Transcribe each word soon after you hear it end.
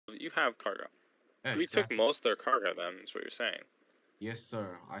you have cargo. Yeah, We exactly. took most of their cargo. Then is what you're saying. Yes,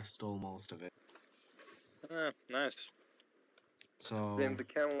 sir. I stole most of it. Nice. So, Damn, the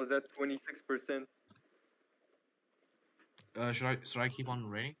camel is at 26%. should I keep on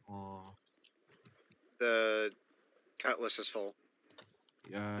raiding or The cutlass is full.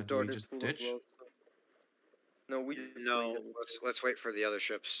 The do we dart is just full as ditch? well, so... No, we just No, wait. let's wait for the other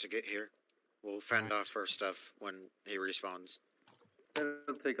ships to get here. We'll fend Alright. off our stuff when he respawns.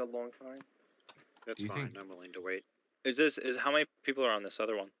 It'll take a long time. That's Do you fine. think- I'm willing to wait. Is how many people are on this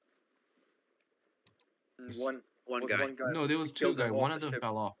other one? And Yes. One was guy. one guy. No, there was two killed him guys. off One the of them ship.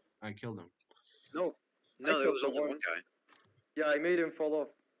 fell off. I killed him. No, No, there killed was the only one. one guy. yeah, I made him fall off.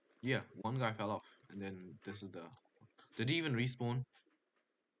 Yeah, one guy fell off, and then this is the. Did he even respawn?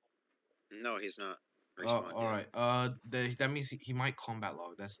 No, he's not. Respawned yet. All right. That means he might combat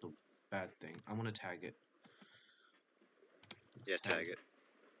log. That's the bad thing. I'm gonna tag it. Let's Yeah, tag it.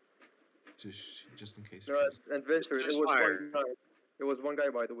 Just in case. No, adventure. It Just was fire. one guy. It was one guy,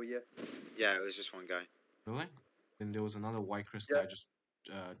 by the way. Yeah. Yeah, it was just one guy. Really? Then there was another white Chris Yeah. guy just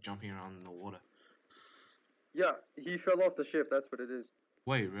jumping around in the water. Yeah, he fell off the ship. That's what it is.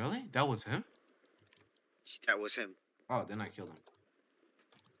 Wait, really? That was him? That was him. Oh, then I killed him.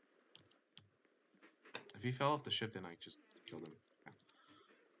 If he fell off the ship, then I just killed him.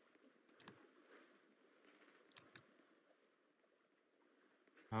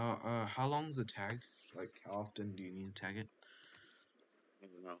 How long's the tag? Like, how often do you need to tag it? I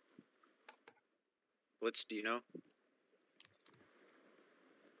don't know. Blitz, do you know?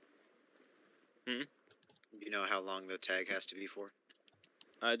 Hmm? Do you know how long the tag has to be for?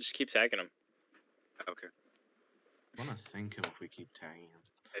 Just keep tagging them. Okay. I wanna sink him if we keep tagging him.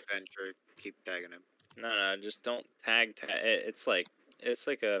 Adventure, keep tagging him. No, just don't tag. It's like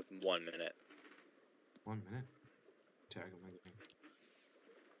a 1 minute. 1 minute? Tag him again.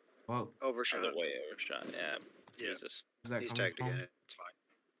 Well, Overshot. Other way overshot. Yeah. Yeah. Jesus. is that He's coming tagged from? again. It's fine.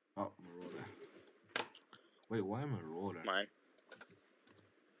 Oh, Marauder. Wait, why am I Marauder? Mine.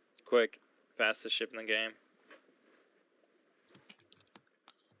 It's quick, fastest ship in the game.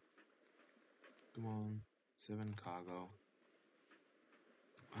 Come on, 7 cargo.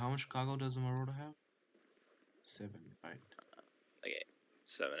 How much cargo does the Marauder have? 7, right? Like 8,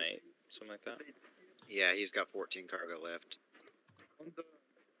 7, 8, something like that. Yeah, he's got 14 cargo left.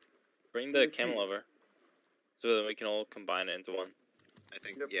 Bring the camel over, so that we can all combine it into one. I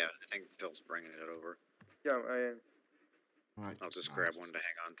think. Yep. Yeah, I think Phil's bringing it over. Yeah, I am. Alright. I'll just grab one to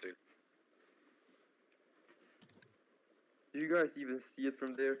hang on to. Do you guys even see it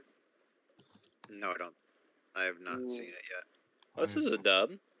from there? No, I don't. I have not Ooh. seen it yet. Oh, this is a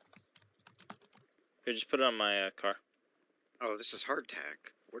dub. Here, just put it on my car. Oh, this is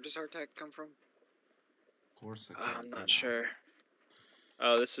hardtack. Where does hardtack come from? Of course. I'm not sure.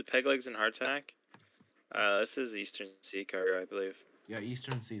 Oh, this is peg legs and hardtack. This is Eastern Sea cargo, I believe. Yeah,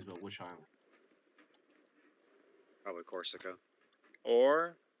 Eastern Seas, but which island? Probably Corsica.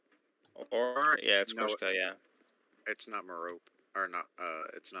 Or yeah, it's No, Corsica. Yeah. It's not Merope. Or not,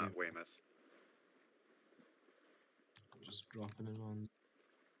 it's not Yeah. Weymouth. Just dropping it on.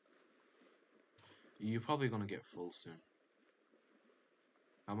 You're probably gonna get full soon.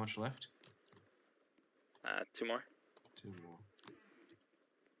 How much left? 2 more. 2 more.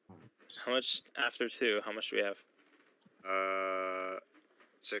 Alright. How much after 2? How much do we have?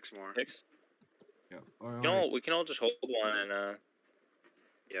 6 more. 6. Yeah. We can all just hold one and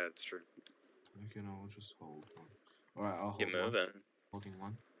Yeah, it's true. We can all just hold one. Alright, I'll hold get one. moving. Holding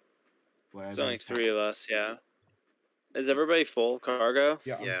one. Where There's are only they 3 of us. Yeah. Is everybody full cargo?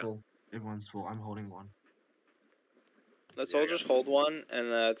 Yeah, I'm Yeah. full. Everyone's full. I'm holding one. Let's Yeah, I all got just hold one and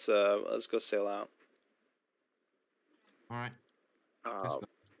let's go sail out. Alright. Let's go.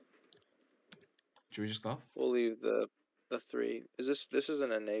 Should we just go? We'll leave the 3. This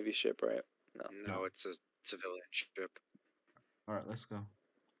isn't a Navy ship, right? No. No, it's a civilian ship. Alright, let's go.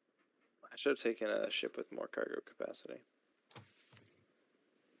 I should have taken a ship with more cargo capacity.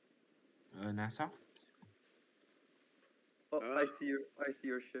 Nassau? Oh, I see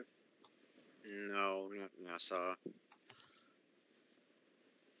your ship. No, not Nassau.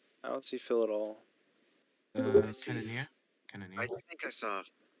 I don't see Phil at all. I see. Cannoneer? I Cannoneer? think I saw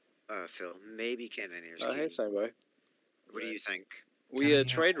Phil. Maybe Cannoneer's Hey, Sunboy. What do you think? We Cannoneer.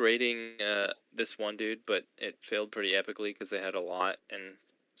 tried raiding this one dude, but it failed pretty epically because they had a lot, and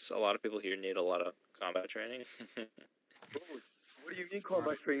a lot of people here need a lot of combat training. Bro, what do you mean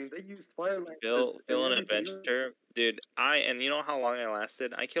combat training? They used fire lances. Phil and an everything else. adventure, dude. And you know how long I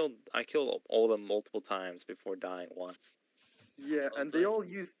lasted? I killed all of them multiple times before dying once. Yeah, and they all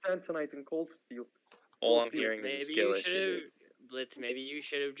used Tantanite and cold steel. All Cold I'm steel. hearing is a Maybe skill you issue. should Dude. have Blitz, maybe you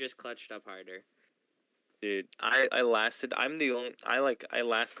should have just clutched up harder. Dude, I lasted. I'm the only. I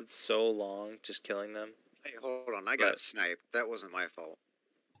lasted so long just killing them. Hey, hold on. I got But- sniped. That wasn't my fault.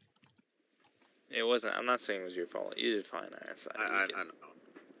 It wasn't. I'm not saying it was your fault. You did fine. I don't know.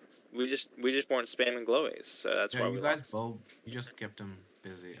 We just weren't spamming glowies, so that's Yeah, why you we guys lost. both. You just kept them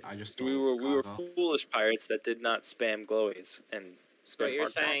busy. I just stole We were cargo. foolish pirates that did not spam glowies and spam What you're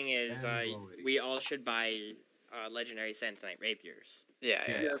hard saying tops. is, and we glowies. all should buy legendary Samsonite rapiers. Yeah,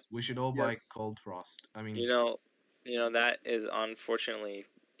 yeah, Yes, we should all buy Yes. Cold Frost. I mean, You know that is unfortunately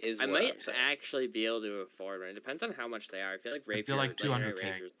I what might I'm saying. actually be able to afford one. It depends on how much they are. I feel like I rapier, feel like legendary 200K,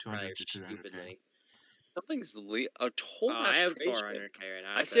 rapiers probably 200 are to 300K. stupid money. Something's a whole I ass have trade ship. 400K right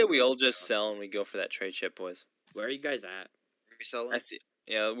now. I say we all just sell and we go for that trade ship, boys. Where are you guys at? Are we selling? I see.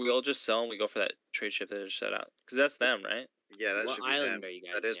 Yeah, we all just sell and we go for that trade ship that just set out. Cause that's them, right? Yeah, that What should be island them. are you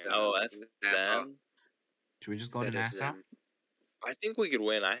guys That is near? them. Oh, that's Nassau. them. Should we just go to That is Nassau? them. I think we could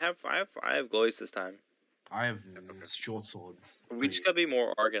win. I have glowies this time. I have Okay. short swords. We just gotta be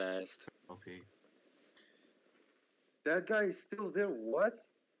more organized. Okay. That guy is still there. What?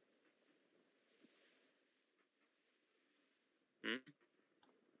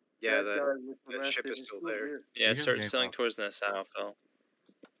 Yeah, that that guy with the that ship mastiff is still there. Yeah, We just start gave selling up. towards the south, though.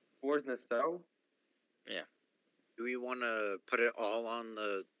 Towards Nassau? Do we want to put it all on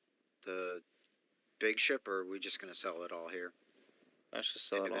the big ship, or are we just gonna sell it all here Let's just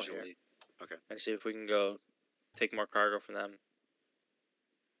sell it all here individually? Okay. and see if we can go take more cargo from them.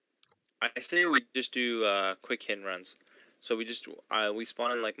 I say we just do quick hit runs. So we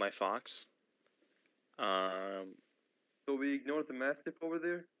spawn in like my fox. So we ignore the mastiff over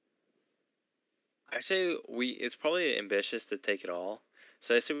there? I say it's probably ambitious to take it all.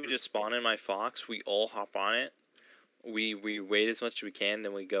 So I say we just spawn in my fox, we all hop on it, we wait as much as we can,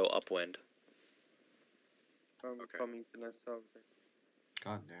 then we go upwind. I'm Okay. coming to Nassau.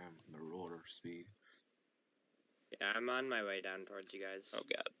 God damn, marauder speed. Yeah, I'm on my way down towards you guys. Oh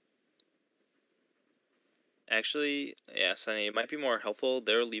god. Actually, yeah, Sonny, it might be more helpful.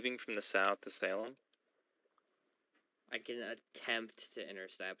 They're leaving from the south to Salem. I can attempt to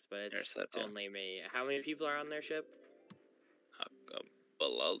intercept, but it's Intercept, yeah. only me. How many people are on their ship?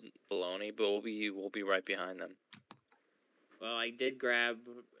 Baloney, but we'll be right behind them. Well, I did grab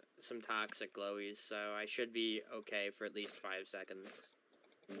some toxic glowies, so I should be okay for at least 5 seconds.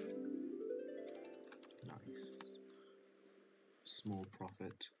 Nice. Small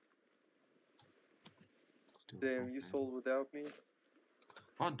profit. Still Damn, you something. sold without me?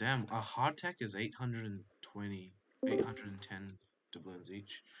 Oh damn, a hardtack is 820, 810 doubloons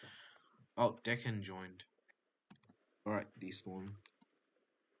each. Oh, Deccan joined. Alright, despawn.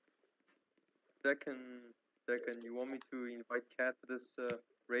 Second, you want me to invite Cat to this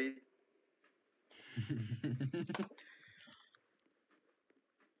raid?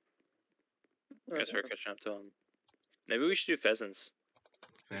 I guess we're catching up to them. Maybe we should do pheasants.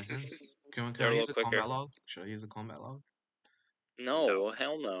 Pheasants? Can They're I a use a little quicker. combat log? Should I use a combat log? No, No.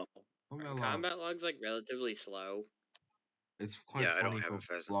 hell no. Combat log. Combat log's like relatively slow. It's quite Yeah, I funny don't have for a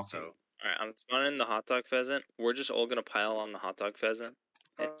pheasant, blocking. so Alright, I'm spawning the hot dog pheasant. We're just all gonna pile on the hot dog pheasant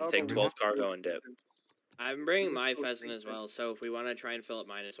and How take about 12 we cargo just and dip. I'm bringing Just my go pheasant drink as it. well, so if we want to try and fill up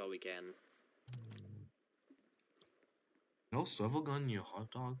mine as well, we can. No swivel gun in your hot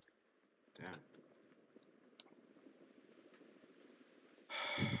dog? Damn.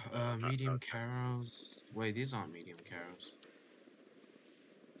 Medium carols. Wait, these aren't medium carols.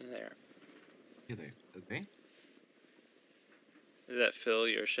 There. Here they are they? Does that fill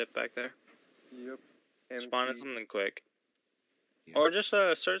your ship back there? Yep. Spawn in Empty. something quick. Yeah. Or just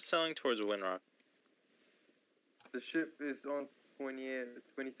start selling towards Windrock. The ship is on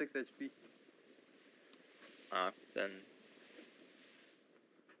 26 HP. Then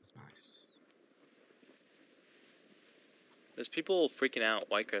It's nice. there's people freaking out,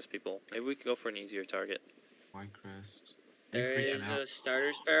 Whitecrest people. Maybe we could go for an easier target. Minecraft. There Freaking is out. a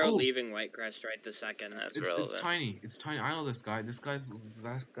starter sparrow Oh! leaving Whitecrest right this second. That's It's relevant. tiny. It's tiny. I know this guy. This guy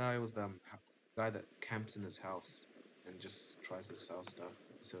was the guy that camps in his house and just tries to sell stuff.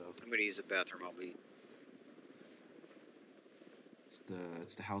 So I'm gonna use the bathroom. I'll be.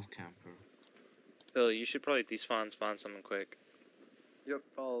 it's the house camper. Phil, you should probably despawn, spawn something quick. Yep,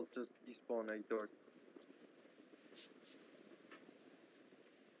 I'll just despawn a door.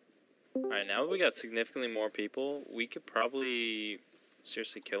 Alright, now we got significantly more people. We could probably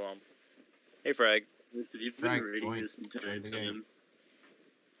seriously kill them. Hey, Frag. Have you been Frank, raiding join- this entire join the game.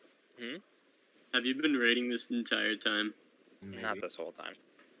 time? Have you been raiding this entire time? Maybe Not this whole time.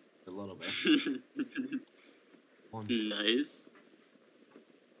 a little bit. One. Nice.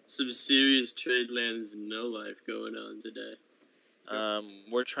 Some serious Tradelands no life going on today.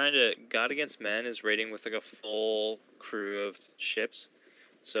 We're trying to. God Against Men is raiding with like a full crew of ships.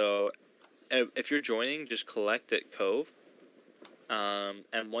 So, if you're joining, just collect at Cove.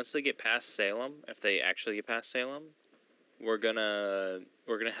 And once they get past Salem, if they actually get past Salem, we're gonna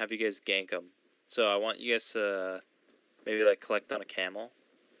have you guys gank them. So I want you guys to maybe like collect on a camel,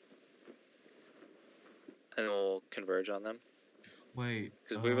 and we'll converge on them. Wait.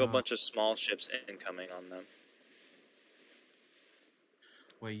 Because we have a bunch of small ships incoming on them.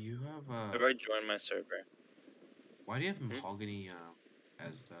 Wait, you have I've already joined my server. Why do you have mahogany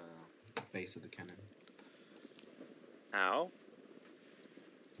as the base of the cannon? How?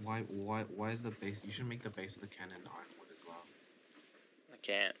 Why is the base? You should make the base of the cannon ironwood as well. I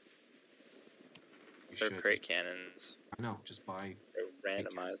can't. You They're should. crate cannons. I know. Just buy. They're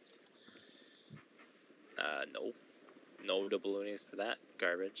randomized. Nope. No doubloonies for that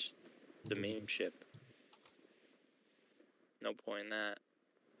garbage. It's a meme ship. No point in that.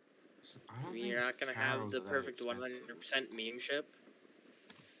 I don't think You're not gonna have Carols the are that perfect expensive. 100% meme ship.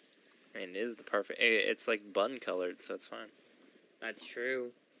 I mean, it is the perfect. It's like bun colored, so it's fine. That's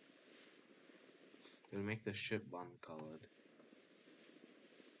true. They'll make the ship bun colored.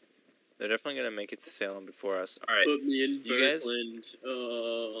 They're definitely gonna make it to Salem before us. All right. Put me in You guys-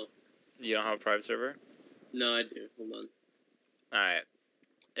 Burkeland. You don't have a private server? No, I do. Hold on. All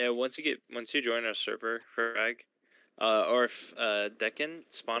right. Once you join our server, Frag, or if Deccan,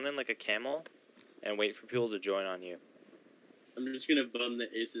 spawn in like a camel, and wait for people to join on you. I'm just gonna bum the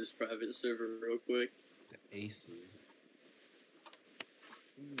Aces private server real quick. The aces.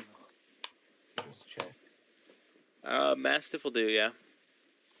 Just check. Mastiff will do, yeah.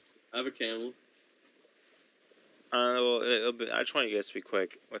 I have a camel. Well, I just want you guys to be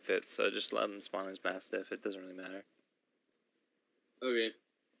quick with it, so just let them spawn as Mastiff. It doesn't really matter. Okay.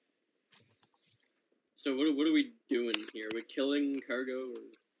 So what are we doing here? We're killing cargo? Or...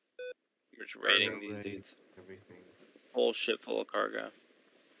 You're just raiding Cargo these raid, dudes. Everything. Whole ship full of cargo.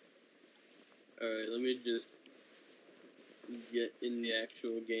 Alright, let me just get in the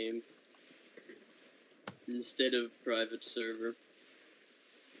actual game. Instead of private server.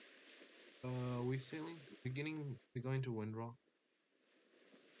 We sailing? We're going to Windrock.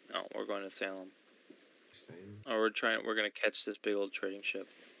 No, we're going to Salem. Sailing. Oh, we're gonna catch this big old trading ship.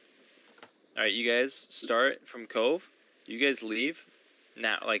 Alright, you guys start from Cove. You guys leave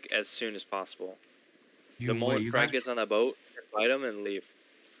now, like, as soon as possible. The moment Frag gets on that boat, fight him and leave.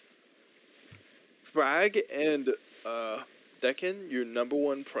 Frag and Deccan, your number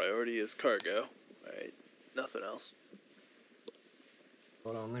one priority is cargo. Alright, nothing else.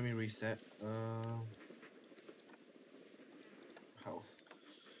 Hold on, let me reset. Health.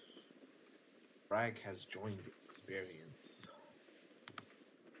 Bragg has joined the experience.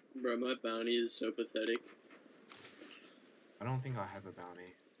 Bro, my bounty is so pathetic. I don't think I have a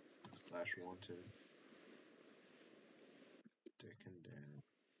bounty. / wanted. Dick and Dan.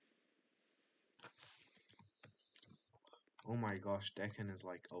 Oh my gosh, Deccan is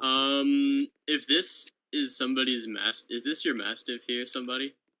like If this is somebody's is this your Mastiff here,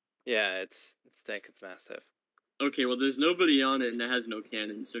 somebody? Yeah, it's Deccan's Mastiff. Okay, well there's nobody on it and it has no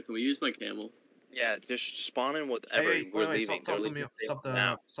cannon, so can we use my camel? Yeah, just spawn in whatever. We're leaving. Stop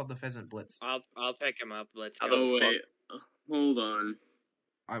the pheasant blitz. I'll pick him up. Let's How go. the Oh fuck? wait, hold on.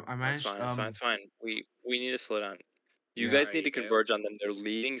 I managed. That's fine. It's fine. We need to slow down. You Yeah. guys need Alright, to you go. converge on them. They're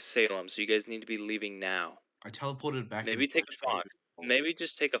leaving Salem, so you guys need to be leaving now. I teleported back. Maybe and take a forth. fox. Maybe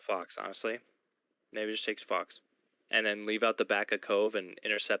just take a fox. Honestly, maybe just take a fox, and then leave out the back of Cove and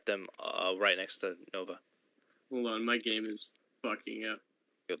intercept them right next to Nova. Hold on, my game is fucking up.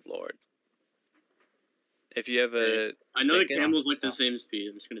 Good lord. If you have a, I know the Deccan? camel's like the Stop. same speed.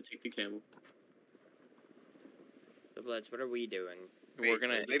 I'm just gonna take the camel. So, Blitz, what are we doing? we're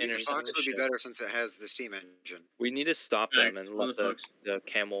gonna Maybe the intercept Fox the would be ship. better since it has the steam engine. We need to stop Alright, them and on let the Fox. the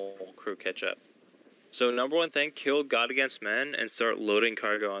camel crew catch up. So number one thing, kill God Against Men and start loading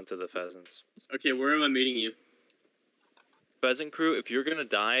cargo onto the pheasants. Okay, where am I meeting you? Pheasant crew, if you're gonna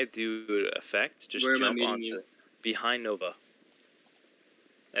die due to effect, just Where am I jump meeting onto you? behind Nova.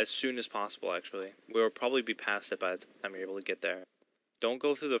 As soon as possible, actually. We'll probably be past it by the time you're able to get there. Don't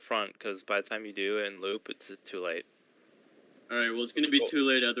go through the front, because by the time you do and loop, it's too late. Alright, well it's gonna be too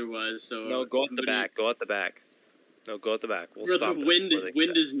late otherwise, so... No, go at the somebody- back. Go at the back. No, go at the back. We'll Bro, stop the them wind, before they wind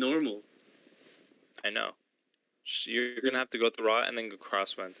get is normal. I know. You're gonna have to go through it and then go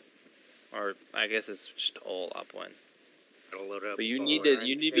crosswind, or I guess it's just all upwind. Gotta load up. But you all need to right.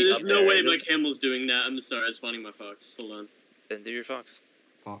 you need to be There's up no there. way It my doesn't- camel's doing that. I'm sorry, I was spawning my fox. Hold on. Then do your fox.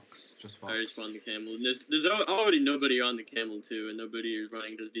 Fox, just I fox. already spawned the camel. There's already nobody on the camel too, and nobody is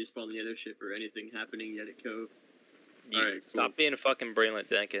running to despawn the other ship or anything happening yet at Cove. Alright, Stop cool. being a fucking brainlet,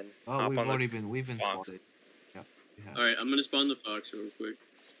 Denkin. Oh, Hop we've on the already been. We've been Fox. spotted. Yep. We have. Alright, I'm gonna spawn the fox real quick.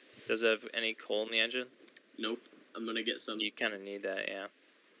 Does it have any coal in the engine? Nope. I'm gonna get some. You kind of need that, yeah.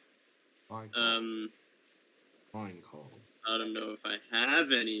 Fine coal. Fine coal. I don't know if I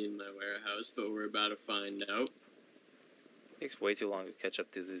have any in my warehouse, but we're about to find out. Takes way too long to catch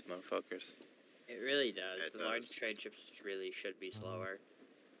up to these motherfuckers. It really does. It The large does. trade ships really should be slower.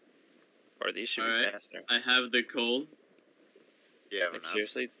 Or these should be Alright. faster. I have the coal. Yeah, Like, enough.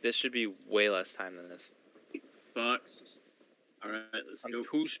 seriously, this should be way less time than this. Fox. Alright, let's I'm go.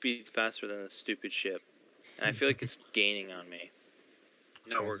 2 speeds faster than this stupid ship. And I feel like it's gaining on me.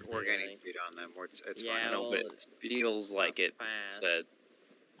 No, we're gaining Really. speed on them. It's Yeah, I fine. know, but well, it feels like it Fast. said.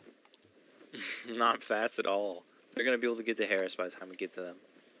 Not fast at all. They're gonna be able to get to Harris by the time we get to them.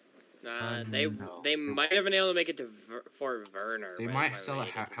 Nah, no. they might have been able to make it to Fort Werner. They by might the sell time at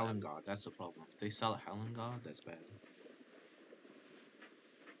we get to them. Helengard. That's the problem. If they sell at Helengard, that's bad.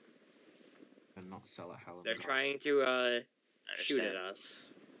 And not sell at Helengard. They're trying to I shoot at understand. us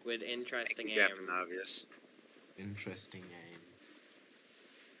with interesting Make aim. the captain obvious. Interesting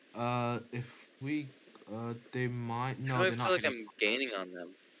aim. If we, they might. No, How do I they're not. feel like hitting I'm gaining on them?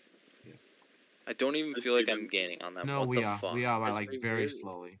 Yeah. I don't even Let's feel like do I'm them. gaining on them. No, what we the are. fuck? We are by Because like we very really-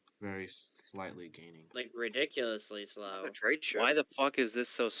 slowly, very slightly gaining. Like ridiculously slow. Another trade ship. Why the fuck is this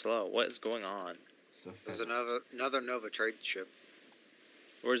so slow? What is going on? It's a There's fact. another Nova trade ship.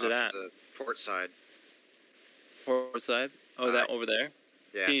 Where's it off at? The port side. Port side? Oh, that over there?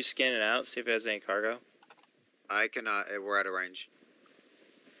 Yeah, Can you scan it out, see if it has any cargo? I cannot. We're out of range.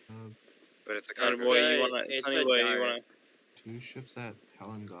 Uh, But it's a Sonny cargo boy, ship. you wanna? It's Sonny the boy, you dart. wanna? 2 ships at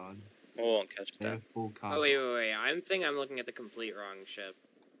Helengard. We won't catch They're that. full cargo. Oh wait. I'm looking at the complete wrong ship.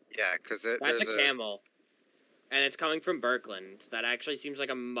 Yeah, because That's there's a camel, and it's coming from Burkeland. That actually seems like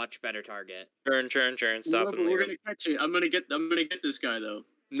a much better target. Turn, stop No, and but we're leave gonna him. catch it. I'm gonna get this guy though.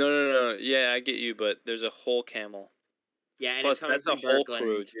 No. Yeah, I get you, but there's a whole camel. Yeah, and Plus, it's coming that's a from whole Burkeland.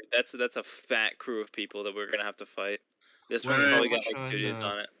 crew, dude. That's a fat crew of people that we're gonna have to fight. This Wait, one's how probably got much like 2 are dudes the-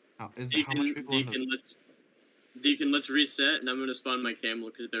 on it. How much people on the... Deacon, let's reset, and I'm gonna spawn my camel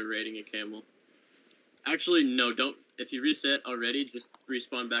because they're raiding a camel. Actually, no, don't. If you reset already, just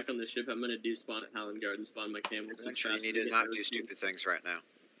respawn back on the ship. I'm gonna despawn at Halengard and spawn my camel. 'cause it's Actually, you faster need to to get not those do two. stupid things right now.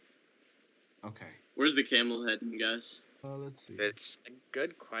 Okay. Where's the camel heading, guys? Let's see. It's A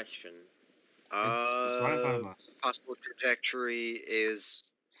good question. It's right in front of us. possible trajectory is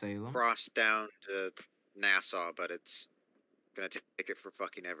Salem. cross down to Nassau, but it's gonna take it for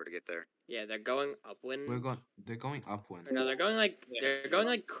fucking ever to get there. Yeah, they're going upwind. They're going upwind. No, they're going like Yeah.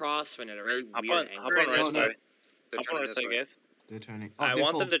 crosswind at a really Hop weird on- angle. hop They're on turning right this side. way. They're Hop on turning our this side, way. guys. They're turning. I they're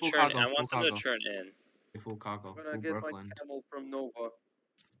want them to full turn. cargo, I want full them to cargo. turn in. They're full cargo. I'm gonna Full get my Burkeland. camel from Nova. I'm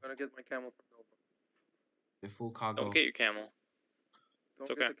gonna get my camel from Nova. They're full cargo. Don't get your camel. Don't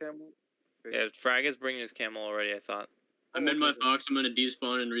It's get okay. the camel. Yeah, Frag is bringing his camel already. I thought I'm Oh, in my okay. fox. I'm gonna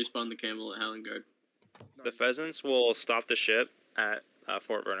despawn and respawn the camel at Halengard. No, the pheasants will stop the ship at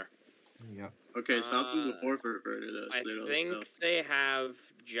Fort Burner. Yep. Okay, stop them Uh, before Fort Burner though. So I they don't think know. they have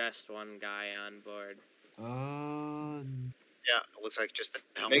just one guy on board. Yeah, it looks like just the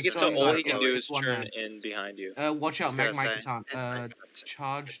helmet. Make it It's so one all man, he can yeah, do it's is one turn man. in behind you. Watch out, Just gotta Magmite say, Katana.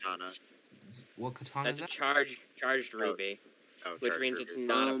 Charged. Katana. What katana is That's a that? charged ruby, Oh, which charge means ruby. it's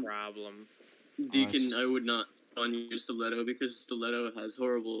not a Um, problem. Deacon, just- I would not on your stiletto because stiletto has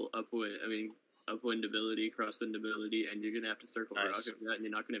horrible upwind ability, crosswind ability, and you're gonna have to circle Nice. rocket with that, and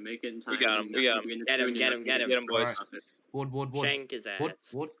you're not gonna make it in time. got him, and we you're got not him. gonna Get him, and you're get not him, gonna get him. Get him, boys. Alright. Wood. Shank his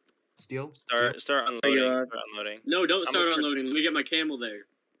ass. Wood. Steel. Start unloading. Start unloading. No, don't start gonna- unloading. Let me get my camel there.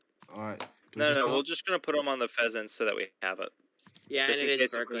 Alright. No, we're just gonna put them on the pheasants so that we have it. Yeah, Just and in it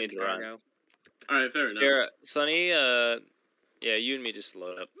is case if we need Burkeland to run. cargo. All right, fair enough. Here, Sonny. Yeah, you and me just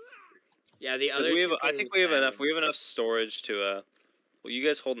load up. Yeah, the 'Cause other. we have. two I can think we have enough. stand. We have enough storage to. Well, you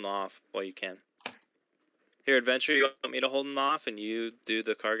guys holding off while you can. Here, Adventure. You want me to hold them off and you do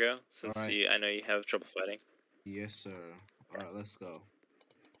the cargo since Alright. I know you have trouble fighting. Yes, sir. Alright, let's go.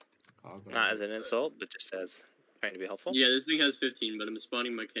 Cargo. Not as an insult, but just as trying to be helpful. Yeah, this thing has 15, but I'm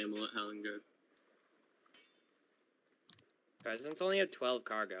spawning my camel at Halengard. Presidents only have 12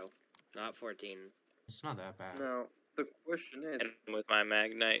 cargo, not 14. It's not that bad. Now the question is, And with my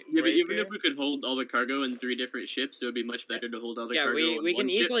Magnite. Yeah, but even rapier. if we could hold all the cargo in 3 different ships, it would be much better to hold all the Yeah, cargo we on can one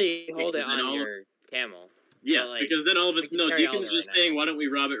ship. easily hold it because then on all- your camel. Yeah, but, like, because then all of us. we can No, carry all Deacon's of it just right saying, now. why don't we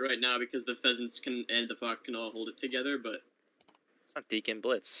rob it right now? Because the pheasants can and the fox can all hold it together. But It's not Deacon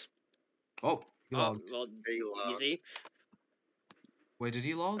Blitz. Oh, he Oh, logged. well, Very loud. easy. Wait, did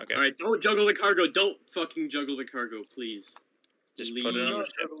he log? Okay. all right, don't juggle the cargo. Don't fucking juggle the cargo, please. Just Leave. put it do on the not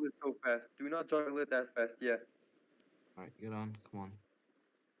ship. juggle it so fast. Do not juggle it that fast. Yeah. Alright, get on. Come on.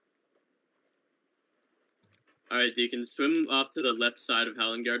 Alright, Deacon, swim off to the left side of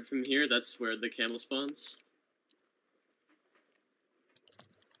Howlengard from here. That's where the camel spawns.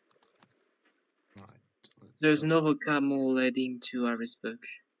 Alright. There's another camel heading to Harrisburg.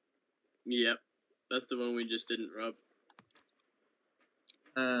 Yep. That's the one we just didn't rub.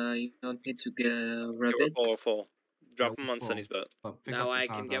 You don't need to get Okay, rub we're it. full, we're full. Drop we're them on full. Sunny's boat. But pick No, up the I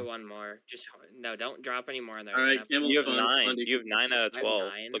can get cargo. one more. Just no, don't drop any more in there. Alright, Enough. camel You have spawn. 9. You have 9 out of I have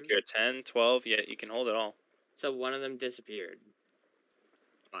 12. 9? Look, you're at 10, 12. Yeah, you can hold it all. So one of them disappeared.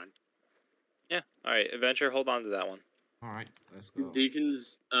 Fine. Yeah. All right, Adventure, hold on to that one. Alright, let's go.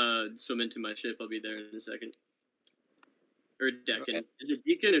 Deacon's swim into my ship. I'll be there in a second. Or Deccan. Okay. Is it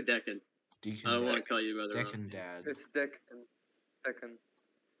Deacon or Deccan? Deacon I don't want Dad. to call you by the wrong. Deccan Dad. It's Deccan. Deccan.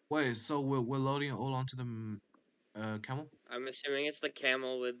 Wait, so we're loading it all onto the camel? I'm assuming it's the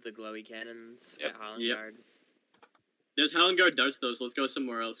camel with the glowy cannons Yep. at Holland Yep. Guard. There's Howlengard darts though, so let's go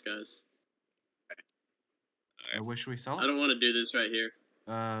somewhere else, guys. Where should we sell I it? don't want to do this right here.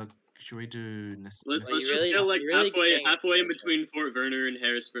 Should we do Let's Well, just you really- go like you really can't halfway in do that. between Fort Werner and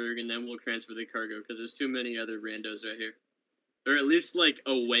Harrisburg, and then we'll transfer the cargo because there's too many other randos right here, or at least like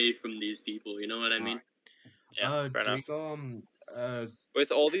away from these people. You know what I mean? Yeah, fair do we enough. go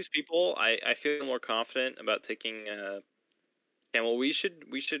With all these people, I feel more confident about taking Camel.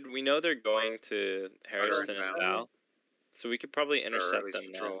 We know they're going to Harrison and Valley. Sal, so we could probably Or at intercept least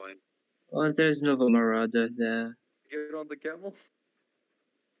them now. patrolling. Oh, there's another marauder there. Get on the camel.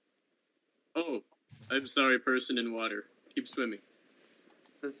 Oh, I'm sorry, person in water. Keep swimming.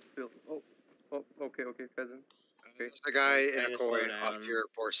 This is Phil. Oh, okay, pheasant. Okay. There's a guy in Trying a to slow koi off down. to your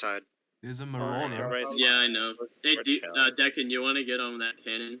port side. there's a Alright, marauder? everybody's Yeah, I fine. know. We're Hey, chill. Deccan, you want to get on that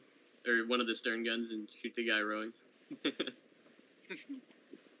cannon or one of the stern guns and shoot the guy rowing?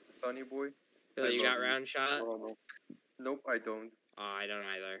 Sonny boy. Phil, you got round shot? Oh, no. Nope, I don't. Oh, I don't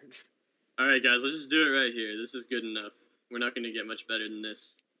either. All right, guys, let's just do it right here. This is good enough. We're not going to get much better than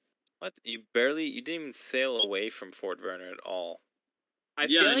this. What? You didn't even sail away from Fort Werner at all. I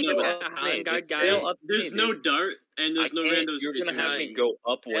Yeah, feel I like know, the but- Holland Hey, Guard just guys. sail up to There's me, no dude. dart, and there's no randos. You're gonna chasing have me. me go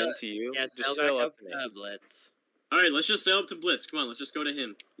upwind Yeah, to you. Yeah, Just sail sail back up up to me. to Blitz. All right, let's just sail up to Blitz. Come on, let's just go to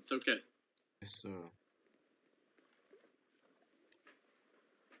him. It's okay. Yes, sir.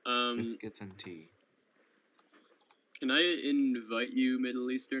 Biscuits and tea. Can I invite you, Middle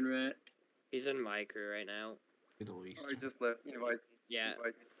Eastern rat? He's in my crew right now. Middle East. I just left. Invite. Yeah.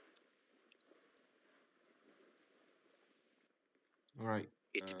 Invite. Alright.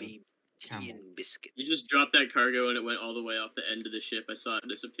 It be tea camel. and biscuits. You just dropped that cargo and it went all the way off the end of the ship. I saw it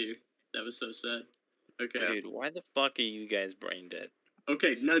disappear. That was so sad. Okay. Dude, why the fuck are you guys brain dead?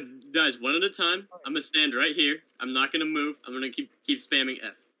 Okay, now guys, one at a time. I'm gonna stand right here. I'm not gonna move. I'm gonna keep spamming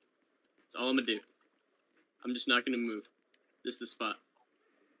F. That's all I'm gonna do. I'm just not gonna move. This is the spot.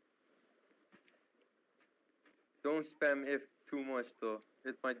 Don't spam if too much though.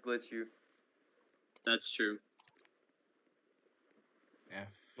 It might glitch you. That's true. F.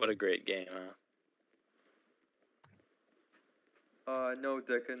 What a great game, huh? No,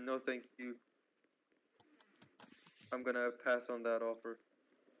 Deccan. No, thank you. I'm gonna pass on that offer.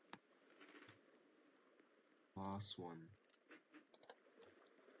 Last one.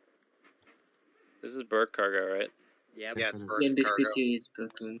 This is Burke cargo, right? Yep. Yeah, Yes, it is. Burke Yeah, this cargo. PT is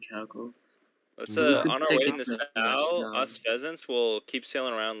Burkeland cargo. Let's We could on our take way it in the from south, now. us pheasants will keep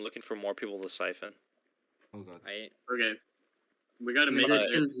sailing around looking for more people to siphon. Oh god. Right. Okay. We gotta make There's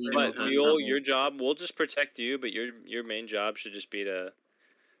it. still there. But zero. Mule, your job, we'll just protect you, but your main job should just be to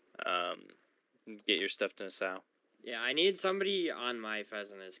get your stuff to Nassau. Yeah, I need somebody on my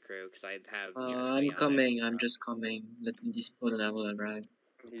Pheasant's crew because I'd have. I'm coming. I'm just coming. Let me dispose and I will arrive.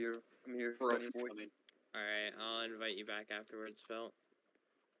 I'm here. Bro, Sonny boy. I mean, Alright, I'll invite you back afterwards, Phil.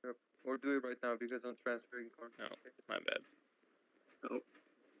 Or do it right now because I'm transferring cards. No. My bad. Oh.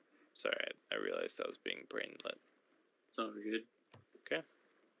 Sorry, I realized I was being brain lit. It's all good. Okay.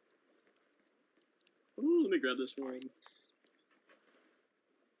 Ooh, let me grab this one.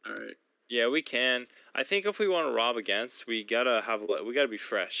 All right. Yeah, we can. I think if we want to rob against, we gotta be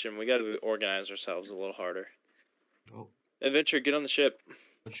fresh and we gotta organize ourselves a little harder. Oh, Adventure, get on the ship.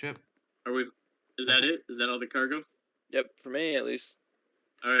 the ship. Are we? Is that it? Is that all the cargo? Yep, for me at least.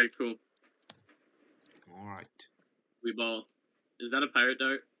 All right, cool. Alright. We ball. Is that a pirate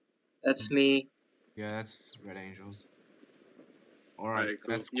dart? That's me. Yeah, that's Red Angels. All Alright, right,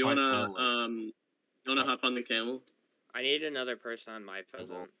 cool. that's You quite wanna early. hop on the camel? I need another person on my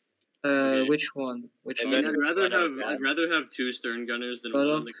Pheasant. Okay. Which one? Which And one? then- I'd rather have two stern gunners than one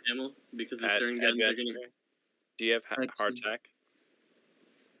on the camel because the stern guns are gonna. Do you have I'd see. hardtack?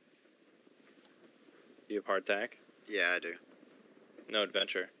 Do you have hardtack? Yeah, I do. No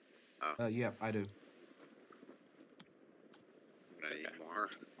adventure. Yeah, I do. I'm gonna need Okay. more.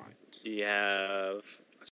 Right. Do you have